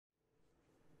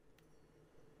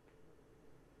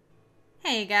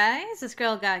Hey guys, it's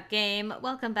GirlGotGame.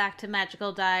 Welcome back to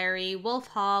Magical Diary Wolf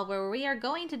Hall, where we are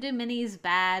going to do Minnie's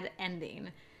bad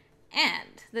ending. And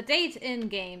the date in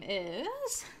game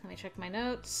is, let me check my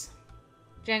notes,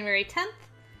 January 10th,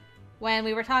 when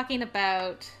we were talking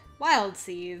about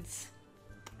Wildseeds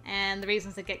and the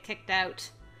reasons to get kicked out.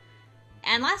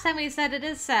 And last time we said it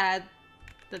is sad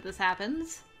that this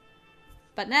happens.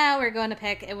 But now we're going to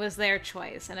pick it was their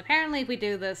choice. And apparently if we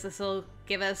do this, this will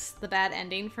give us the bad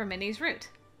ending for Minnie's route.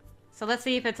 So let's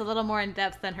see if it's a little more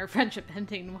in-depth than her friendship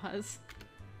ending was.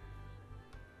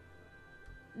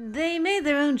 They made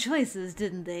their own choices,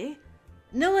 didn't they?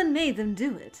 No one made them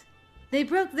do it. They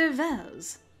broke their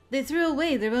vows. They threw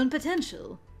away their own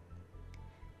potential.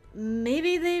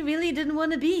 Maybe they really didn't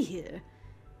want to be here.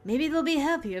 Maybe they'll be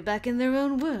happier back in their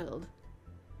own world.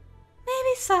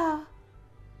 Maybe so.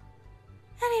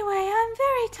 Anyway, I'm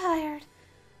very tired.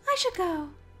 I should go.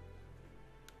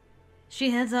 She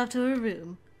heads off to her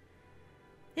room.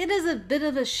 It is a bit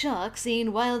of a shock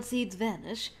seeing Wildseeds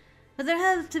vanish, but there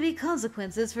have to be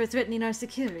consequences for threatening our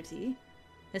security,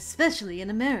 especially in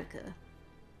America.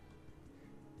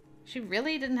 She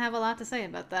really didn't have a lot to say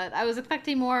about that. I was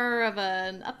expecting more of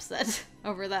an upset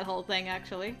over that whole thing,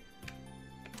 actually.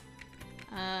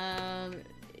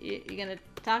 You gonna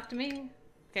talk to me?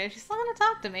 Okay, she's still gonna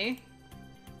talk to me.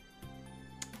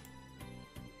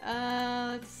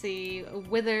 Let's see.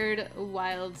 Withered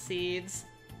Wildseeds.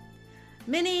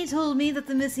 Minnie told me that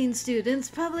the missing students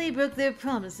probably broke their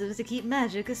promises to keep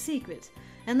magic a secret,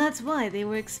 and that's why they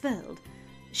were expelled.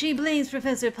 She blames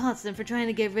Professor Potsdam for trying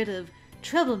to get rid of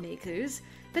troublemakers,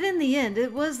 but in the end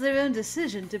it was their own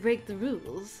decision to break the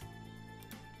rules.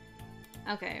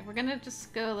 Okay, we're gonna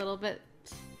just go a little bit...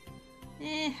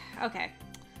 okay.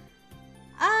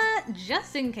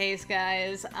 Just in case,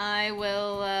 guys, I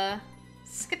will,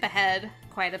 skip ahead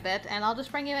quite a bit, and I'll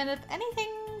just bring you in if anything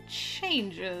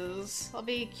changes. I'll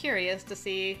be curious to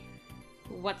see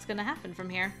what's gonna happen from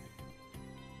here.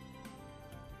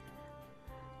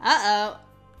 Uh-oh.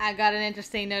 I got an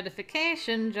interesting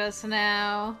notification just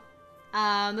now.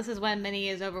 This is when Minnie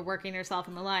is overworking herself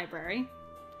in the library.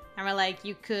 And we're like,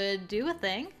 you could do a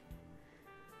thing.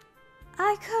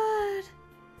 I could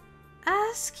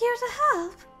ask you to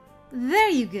help. There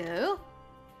you go.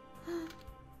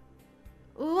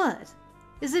 What?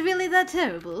 Is it really that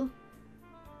terrible?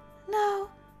 No,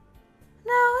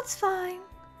 it's fine.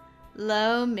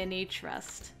 Low Minnie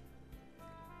trust.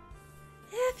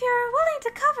 If you're willing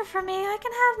to cover for me, I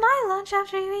can have my lunch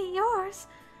after you eat yours.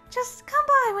 Just come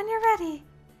by when you're ready.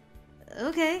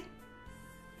 Okay.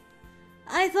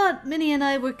 I thought Minnie and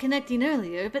I were connecting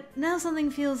earlier, but now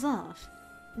something feels off.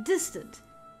 Distant.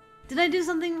 Did I do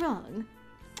something wrong?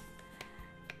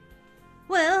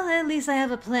 Well, at least I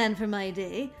have a plan for my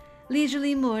day.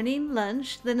 Leisurely morning,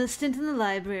 lunch, then a stint in the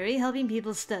library helping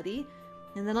people study,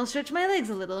 and then I'll stretch my legs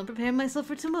a little and prepare myself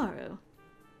for tomorrow.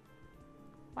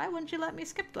 Why wouldn't you let me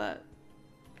skip that?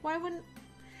 Why wouldn't...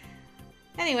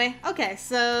 Anyway, okay,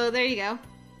 so there you go.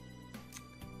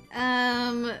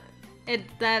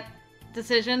 That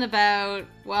decision about,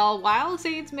 well,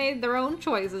 Wildseeds made their own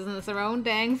choices and it's their own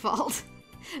dang fault.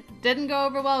 Didn't go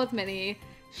over well with Minnie.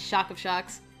 Shock of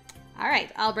shocks.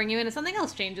 Alright, I'll bring you into something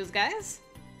else changes, guys.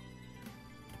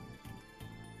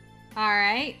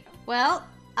 Alright, well,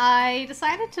 I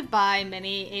decided to buy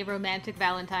Minnie a romantic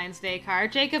Valentine's Day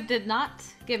card. Jacob did not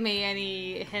give me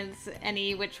any hints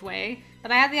any which way,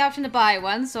 but I had the option to buy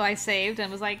one, so I saved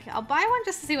and was like, I'll buy one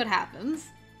just to see what happens.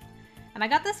 And I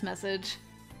got this message.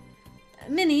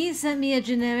 Minnie sent me a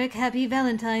generic Happy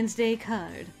Valentine's Day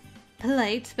card.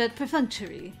 Polite, but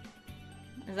perfunctory.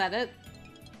 Is that it?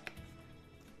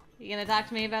 You gonna talk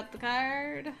to me about the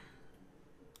card?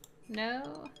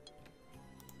 No?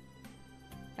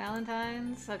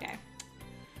 Valentine's? Okay.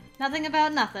 Nothing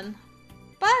about nothing.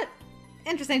 But,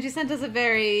 interesting, she sent us a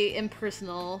very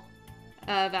impersonal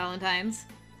Valentine's.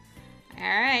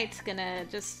 Alright, gonna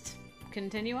just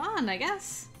continue on, I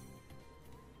guess.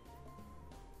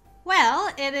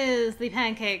 Well, it is the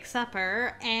pancake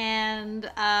supper, and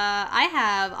I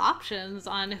have options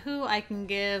on who I can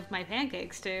give my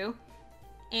pancakes to.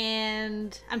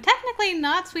 And I'm technically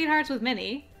not sweethearts with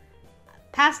Minnie.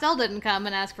 Pastel didn't come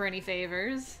and ask for any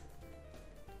favors.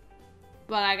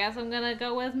 But I guess I'm gonna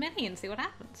go with Minnie and see what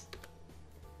happens.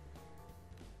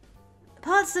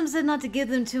 Potsdam said not to give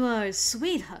them to our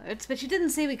sweethearts, but she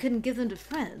didn't say we couldn't give them to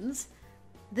friends.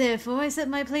 Therefore, I set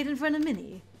my plate in front of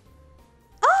Minnie.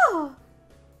 Oh,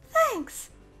 thanks.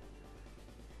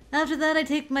 After that, I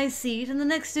take my seat, and the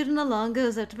next student along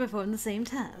goes up to perform the same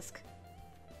task.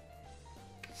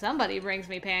 Somebody brings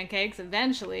me pancakes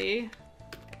eventually.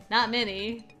 Not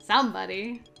Minnie.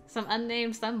 Somebody. Some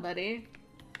unnamed somebody.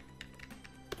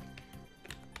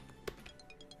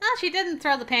 Oh, she didn't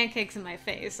throw the pancakes in my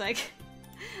face. Like,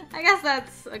 I guess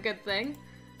that's a good thing.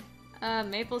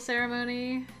 Maple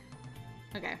ceremony.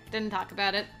 Okay, didn't talk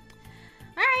about it.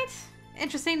 Alright.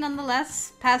 Interesting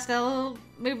nonetheless. Pastel,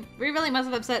 we really must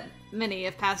have upset Minnie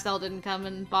if Pastel didn't come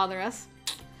and bother us.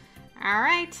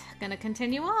 Alright, gonna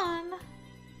continue on.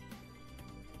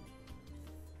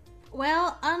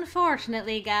 Well,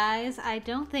 unfortunately, guys, I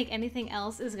don't think anything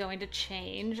else is going to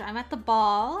change. I'm at the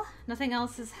ball. Nothing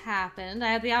else has happened. I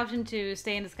had the option to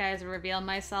stay in disguise or reveal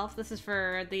myself. This is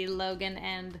for the Logan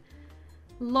and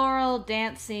Laurel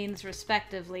dance scenes,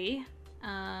 respectively.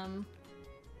 Oh,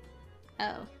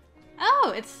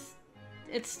 it's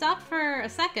stopped for a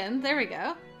second. There we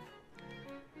go.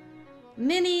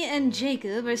 Minnie and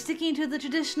Jacob are sticking to the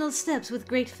traditional steps with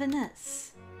great finesse.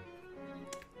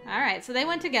 Alright, so they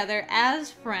went together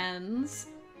as friends.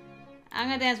 I'm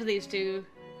gonna dance with these two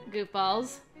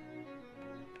goofballs.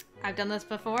 I've done this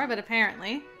before, but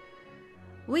apparently.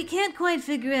 We can't quite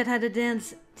figure out how to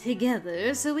dance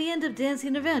together, so we end up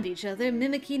dancing around each other,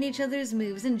 mimicking each other's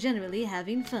moves, and generally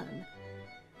having fun.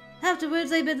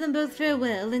 Afterwards, I bid them both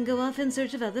farewell and go off in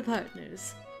search of other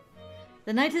partners.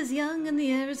 The night is young and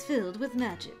the air is filled with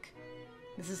magic.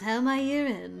 This is how my year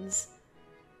ends.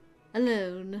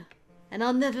 Alone. And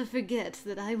I'll never forget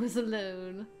that I was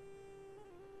alone.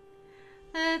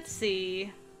 Let's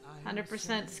see.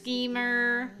 100%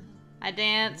 schemer. I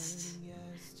danced.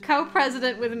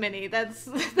 Co-president with Minnie. That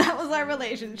was our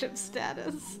relationship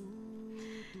status.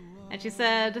 And she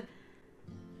said,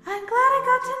 I'm glad I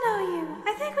got to know you.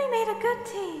 I think we made a good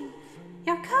team.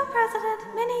 Your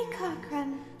co-president, Minnie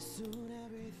Cochran.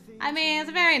 I mean, it's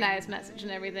a very nice message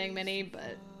and everything, Minnie,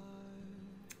 but...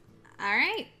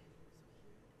 Alright.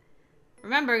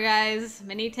 Remember, guys,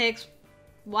 Minnie takes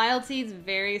Wildseeds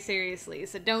very seriously,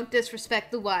 so don't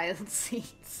disrespect the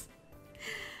Wildseeds.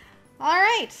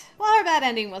 Alright. Well, her bad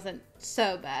ending wasn't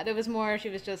so bad. It was more, she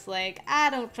was just like, I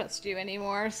don't trust you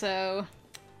anymore, so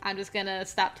I'm just gonna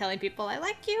stop telling people I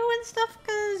like you and stuff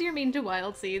because you're mean to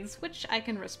Wildseeds, which I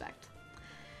can respect.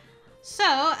 So,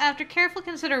 after careful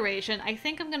consideration, I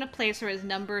think I'm gonna place her as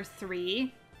number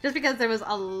 3, just because there was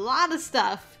a lot of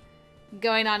stuff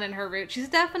going on in her route. She's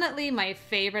definitely my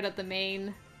favorite of the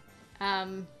main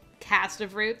cast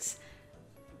of routes.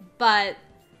 But,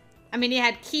 I mean, you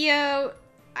had Kyo.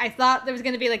 I thought there was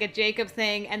going to be like a Jacob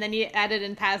thing, and then you added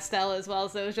in Pastel as well,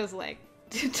 so it was just like,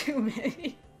 too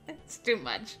many. It's too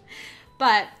much.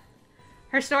 But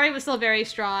her story was still very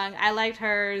strong. I liked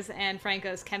hers and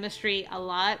Franco's chemistry a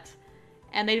lot,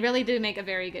 and they really do make a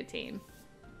very good team.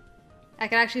 I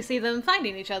could actually see them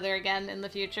finding each other again in the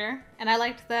future. And I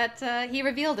liked that he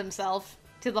revealed himself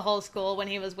to the whole school when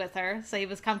he was with her, so he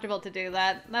was comfortable to do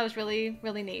that. That was really,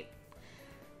 really neat.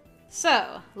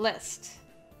 So, list.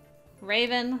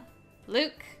 Raven,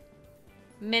 Luke,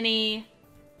 Minnie,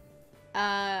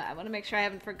 I want to make sure I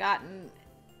haven't forgotten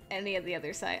any of the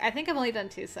other side. I think I've only done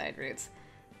 2 side routes.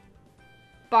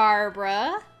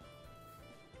 Barbara,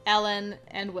 Ellen,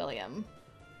 and William.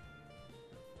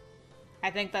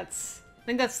 I think that's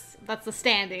the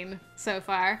standing so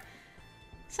far.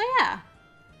 So yeah,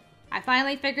 I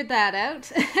finally figured that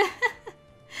out.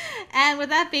 And with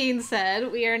that being said,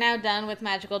 we are now done with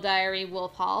Magical Diary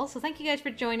Wolf Hall. So thank you guys for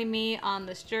joining me on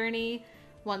this journey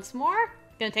once more.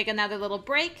 Gonna take another little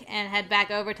break and head back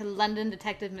over to London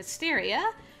Detective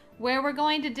Mysteria, where we're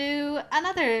going to do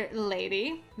another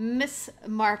lady, Miss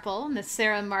Marple, Miss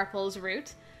Sarah Marple's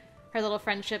route. Her little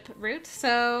friendship route.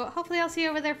 So hopefully I'll see you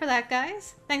over there for that,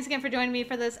 guys. Thanks again for joining me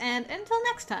for this, and until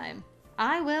next time,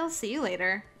 I will see you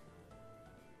later.